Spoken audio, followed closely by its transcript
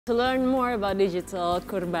To learn more about digital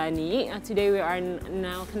Qurbani, today we are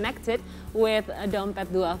now connected with Dompet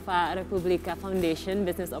Dhuafa Republika Foundation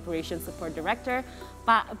Business Operations Support Director,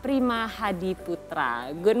 Pak Prima Hadi Putra.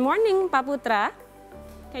 Good morning, Pak Putra.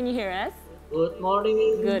 Can you hear us? Good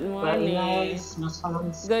morning. Good morning. Nice, Mas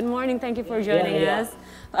Hans. Good morning. Thank you for joining us.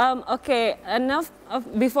 Okay,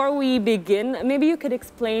 before we begin, maybe you could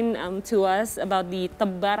explain to us about the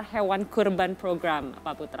Tebar Hewan Kurban program,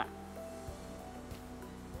 Pak Putra.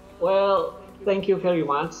 Well, thank you very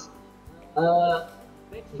much.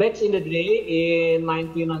 Back in the day, in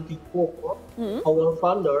 1994, our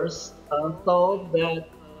founders thought that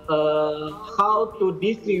how to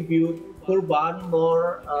distribute Qurban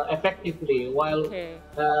more effectively. While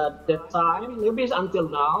at that time, maybe until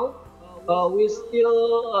now, we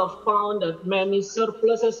still found that many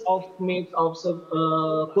surpluses of meat of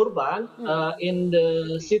Qurban in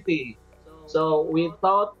the city. So we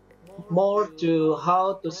thought more to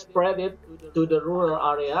how to spread it to the rural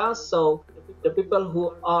areas, so the people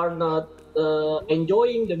who are not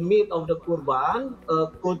enjoying the meat of the Qurban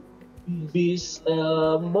could be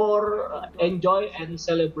more enjoy and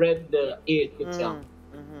celebrate the Eid itself.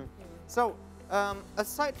 So,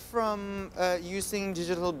 aside from using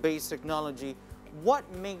digital-based technology, what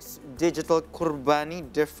makes digital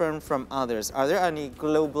Qurbani different from others? Are there any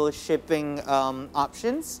global shipping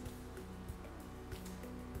options?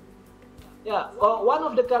 Yeah, one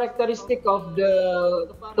of the characteristic of the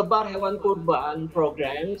Tebar Hewan Kurban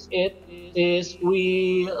programs is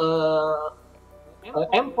we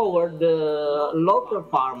empower the local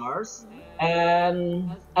farmers,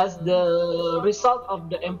 and as the result of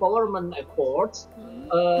the empowerment efforts,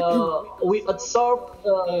 we absorb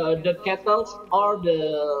the cattle or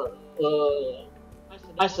the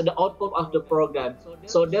as the outcome of the program.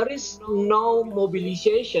 So there is no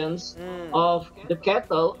mobilizations of the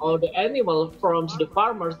cattle or the animal from the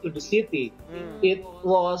farmers to the city. It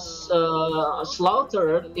was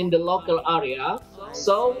slaughtered in the local area.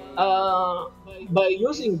 So by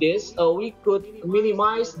using this, we could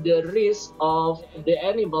minimize the risk of the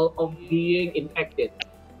animal of being infected.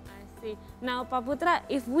 I see. Now, Pak Putra,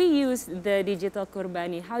 if we use the digital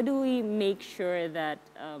Qurbani, how do we make sure that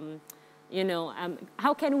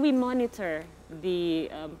how can we monitor the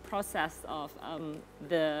process of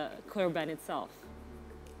the Qurban itself?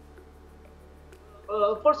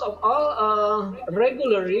 First of all,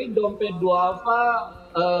 regularly Dompet Dhuafa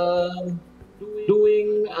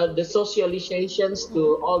doing the socializations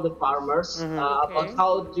to all the farmers about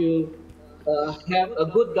how to have a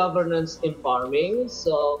good governance in farming.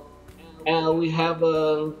 So we have,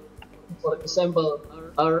 for example,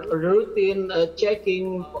 a routine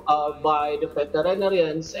checking by the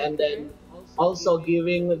veterinarians, and then also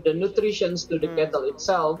giving the nutritions to the cattle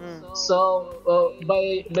itself. So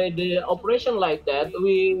by the operation like that,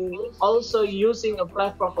 we also using a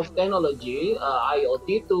platform of technology,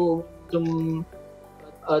 IoT, to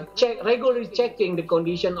regularly checking the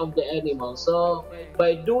condition of the animal. So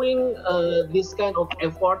by doing this kind of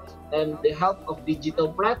effort and the help of digital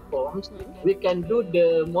platforms, we can do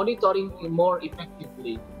the monitoring more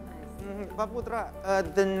effectively. Pak Putra,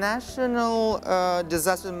 the National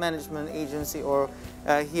Disaster Management Agency, or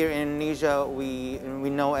here in Indonesia we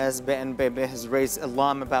know as BNPB, has raised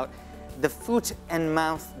alarm about the foot and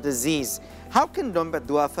mouth disease. How can Dompet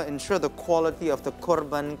Dhuafa ensure the quality of the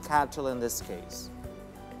Qurban cattle in this case?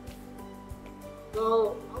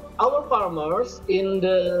 So our farmers in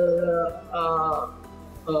the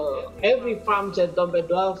every farm that Dompet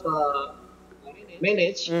Dhuafa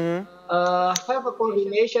manage have a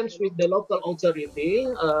coordinations with the local authority,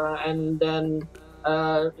 and then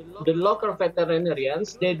the local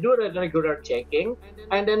veterinarians. They do the regular checking,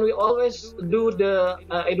 and then we always do the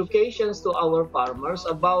educations to our farmers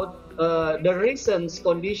about the recent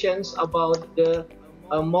conditions about the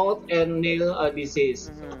mouth and nail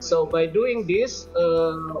disease. So by doing this,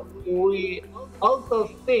 we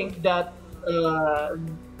also think that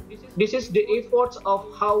this is the efforts of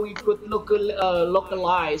how we could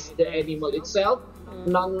localize the animal itself,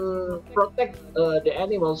 protect the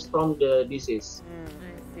animals from the disease.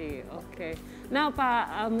 I see. Okay. Now,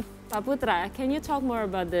 Pak Putra, can you talk more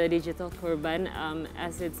about the digital Qurban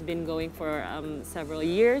as it's been going for several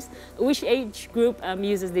years? Which age group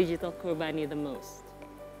uses digital Qurbani the most?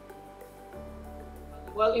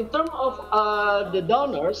 Well, in terms of the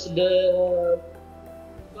donors, the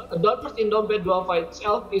donors in Dompet Dhuafa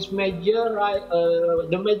itself is major.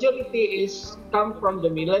 The majority is come from the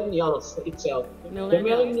millennials itself. The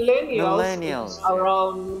millennials is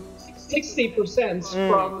around 60%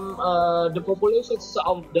 from the population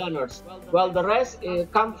of donors, while the rest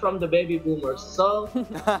come from the baby boomers. So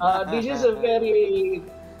this is a very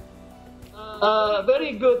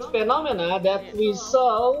very good phenomena that we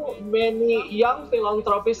saw many young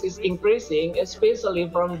philanthropists is increasing, especially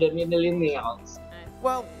from the millennials.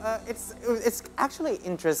 Well, it's actually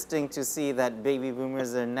interesting to see that baby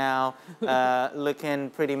boomers are now looking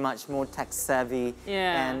pretty much more tech savvy,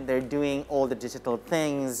 and they're doing all the digital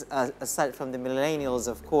things aside from the millennials,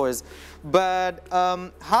 of course. But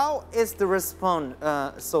how is the response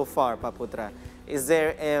so far, Pak Putra? Is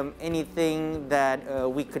there anything that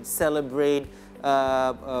we could celebrate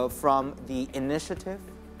from the initiative?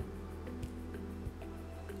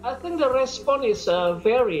 I think the response is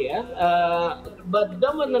but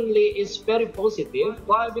dominantly is very positive.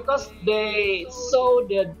 Why? Because they saw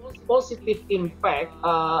the positive impact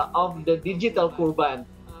of the digital Qurban.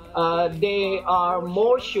 They are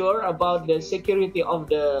more sure about the security of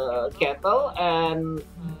the cattle, and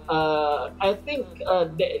I think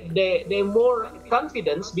they more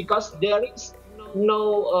confidence because there is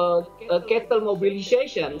no cattle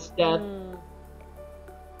mobilizations that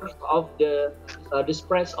of the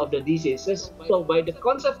spreads of the diseases. So by the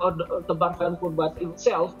concept of the Tebarkan Qurban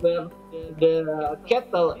itself, where the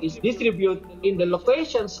cattle is distributed in the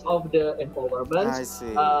locations of the empowerment,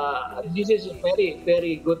 this is a very,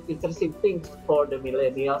 very good, interesting thing for the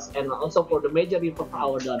millennials and also for the majority of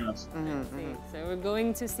our donors. So we're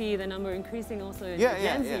going to see the number increasing also in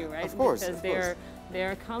Gen Z, right? Of course, because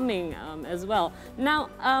they're coming as well. Now,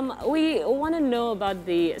 we want to know about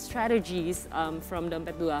the strategies from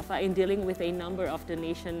Dompet Dhuafa in dealing with a number of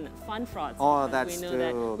donation fund frauds. Oh, that's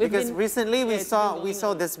true. Because recently we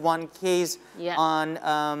saw this one case on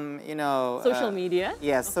social media.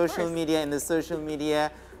 Yes, social media, in the social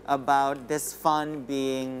media, about this fund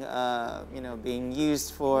being being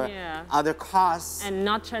used for other costs and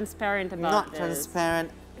not transparent about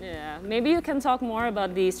transparent. Yeah, maybe you can talk more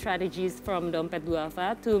about the strategies from Dompet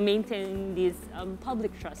Dhuafa to maintain this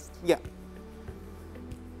public trust. Yeah.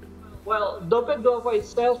 Well, Dompet Dhuafa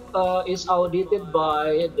itself is audited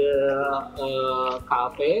by the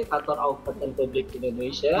KAP, Kantor Audit Publik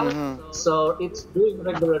Indonesia. So it's doing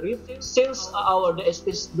regularly since the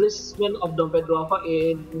establishment of Dompet Dhuafa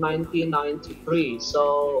in 1993.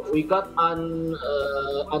 So we got an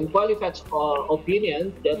unqualified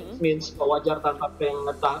opinion, that means wajar tanpa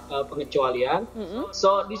pengecualian.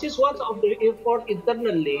 So this is one of the effort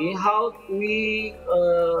internally how we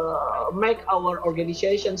make our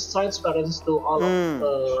organizations transparent to all of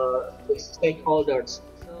the stakeholders.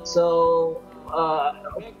 So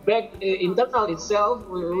back internal itself,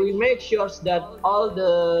 we make sure that all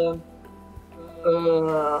the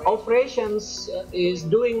operations is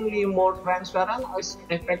doing more transparent, is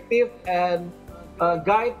effective, and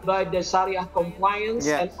guided by the Sharia compliance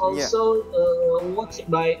and also watched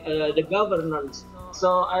by the governance.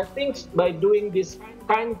 So I think by doing this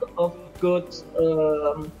kind of good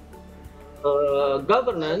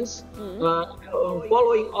governance,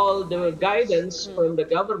 following all the guidance from the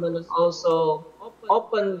government, and also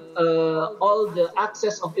open all the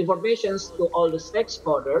access of information to all the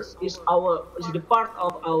stakeholders is the part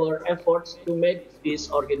of our efforts to make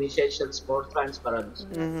these organizations more transparent.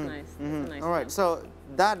 Nice. Nice. All right, so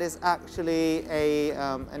that is actually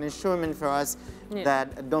an assurance for us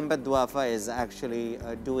that Dompet Dhuafa is actually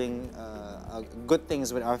doing good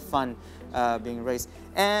things with our fund being raised.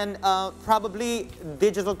 And probably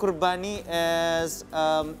digital Qurbani is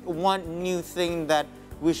one new thing that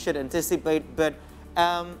we should anticipate, but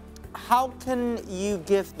how can you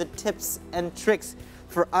give the tips and tricks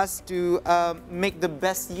for us to make the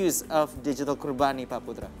best use of digital Qurbani, Pak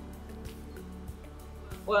Putra?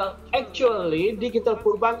 Well, actually, digital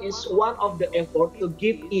Qurban is one of the efforts to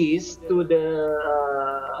give ease to the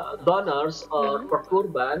donors or for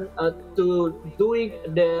Qurban to doing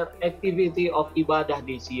their activity of ibadah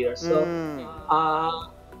this year. So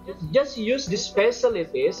just use these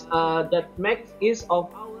facilities that make ease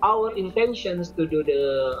of our intentions to do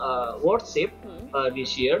the worship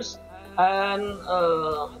this years. And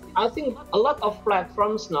I think a lot of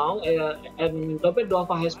platforms now, and Dompet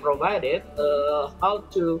Dhuafa has provided how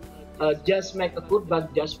to just make a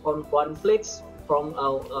Qurban just from one click from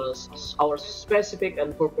our specific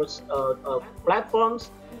and purpose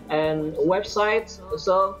platforms and websites.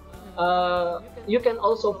 So you can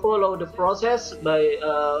also follow the process by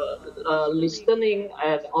listening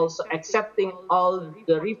and also accepting all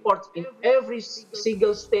the reports in every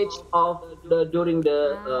single stage of during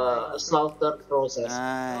the slaughter process.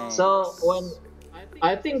 Nice. So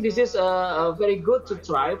I think this is very good to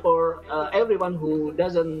try for everyone who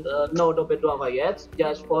doesn't know Dompet Dhuafa yet.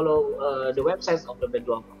 Just follow the websites of Dompet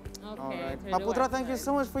Dhuafa. Okay, All right. through Pak the Putra, thank you website.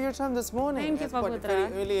 so much for your time this morning. Thank you, It's Pak quite Putra.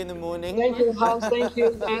 very early in the morning. Thank you, House. Thank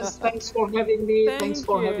you, Tess. Thanks for having me. Thanks Thank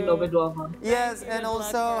for having you. Dompet Dhuafa. Yes, you. and Good luck,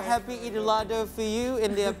 also guys. happy Eid al-Adha for you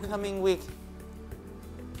in the upcoming week.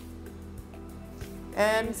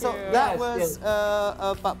 And so you. that Yes, was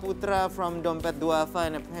yes. Pak Putra from Dompet Dhuafa,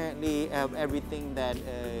 and apparently everything that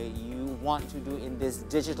you want to do in this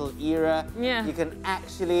digital era, Yeah. you can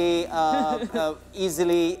actually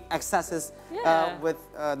easily access this Yeah. with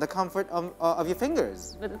the comfort of your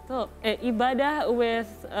fingers. Betul. Ibadah with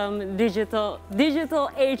digital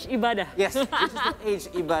age ibadah. Yes, digital age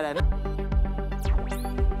ibadah.